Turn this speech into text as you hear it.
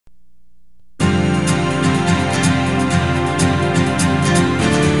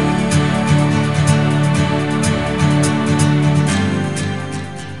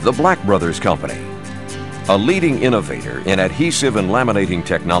The Black Brothers Company, a leading innovator in adhesive and laminating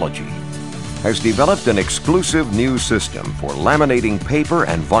technology, has developed an exclusive new system for laminating paper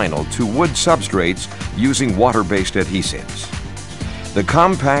and vinyl to wood substrates using water-based adhesives. The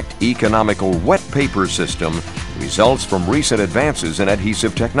compact, economical wet paper system results from recent advances in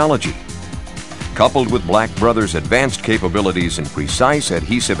adhesive technology, coupled with Black Brothers' advanced capabilities in precise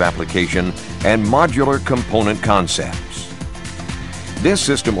adhesive application and modular component concepts. This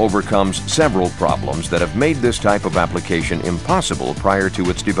system overcomes several problems that have made this type of application impossible prior to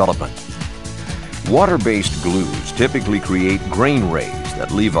its development. Water-based glues typically create grain rays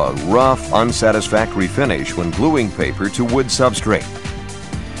that leave a rough, unsatisfactory finish when gluing paper to wood substrate.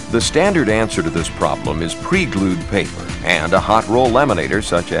 The standard answer to this problem is pre-glued paper and a hot roll laminator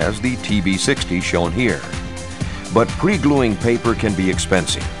such as the TB60 shown here. But pre-gluing paper can be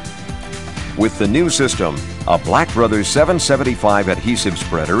expensive. With the new system, a Black Brothers 775 adhesive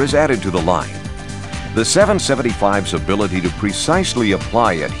spreader is added to the line. The 775's ability to precisely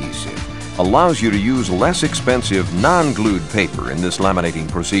apply adhesive allows you to use less expensive non-glued paper in this laminating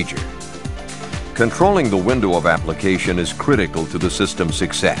procedure. Controlling the window of application is critical to the system's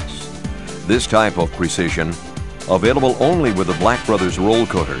success. This type of precision, available only with the Black Brothers roll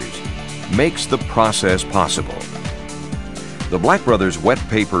coaters, makes the process possible. The Black Brothers wet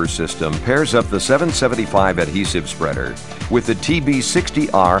paper system pairs up the 775 adhesive spreader with the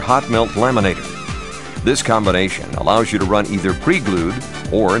TB60R hot melt laminator. This combination allows you to run either pre-glued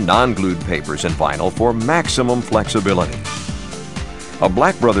or non-glued papers and vinyl for maximum flexibility. A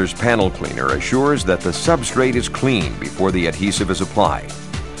Black Brothers panel cleaner assures that the substrate is clean before the adhesive is applied.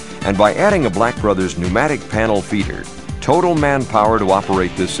 And by adding a Black Brothers pneumatic panel feeder, total manpower to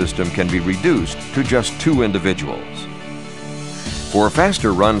operate this system can be reduced to just 2 individuals. For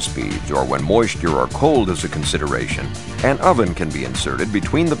faster run speeds or when moisture or cold is a consideration, an oven can be inserted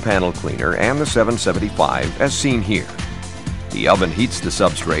between the panel cleaner and the 775 as seen here. The oven heats the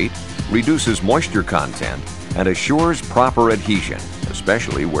substrate, reduces moisture content, and assures proper adhesion,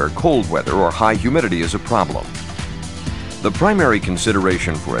 especially where cold weather or high humidity is a problem. The primary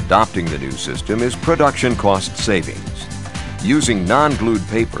consideration for adopting the new system is production cost savings. Using non-glued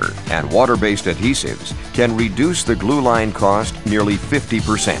paper and water-based adhesives can reduce the glue line cost nearly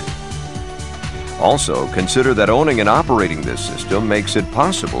 50%. Also, consider that owning and operating this system makes it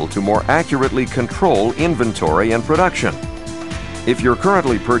possible to more accurately control inventory and production. If you're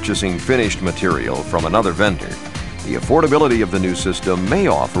currently purchasing finished material from another vendor, the affordability of the new system may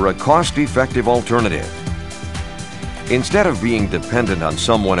offer a cost-effective alternative. Instead of being dependent on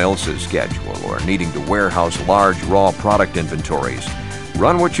someone else's schedule or needing to warehouse large raw product inventories,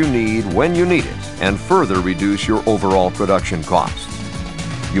 run what you need when you need it and further reduce your overall production costs.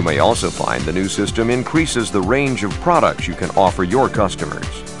 You may also find the new system increases the range of products you can offer your customers.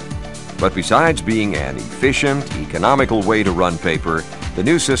 But besides being an efficient, economical way to run paper, the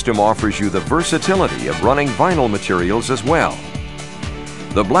new system offers you the versatility of running vinyl materials as well.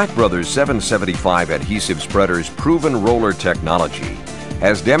 The Black Brothers 775 adhesive spreader's proven roller technology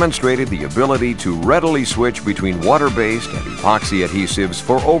has demonstrated the ability to readily switch between water-based and epoxy adhesives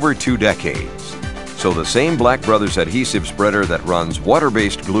for over 2 decades. So the same Black Brothers adhesive spreader that runs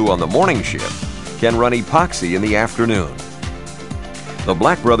water-based glue on the morning shift can run epoxy in the afternoon. The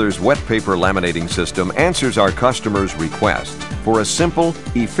Black Brothers wet paper laminating system answers our customers' requests for a simple,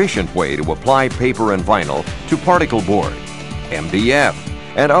 efficient way to apply paper and vinyl to particle board, MDF,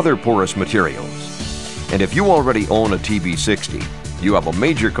 and other porous materials. And if you already own a TB60, you have a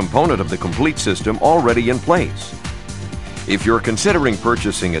major component of the complete system already in place. If you're considering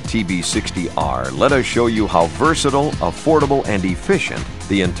purchasing a TB60R, let us show you how versatile, affordable, and efficient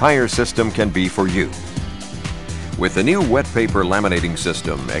the entire system can be for you. With the new wet paper laminating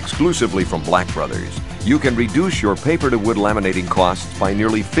system exclusively from Black Brothers, you can reduce your paper-to-wood laminating costs by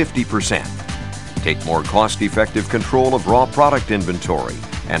nearly 50%. Take more cost-effective control of raw product inventory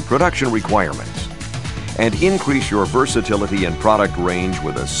and production requirements, and increase your versatility and product range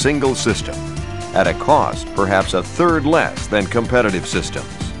with a single system at a cost perhaps 1/3 less than competitive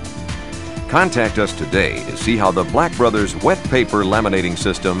systems. Contact us today to see how the Black Brothers wet paper laminating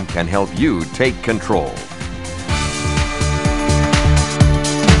system can help you take control.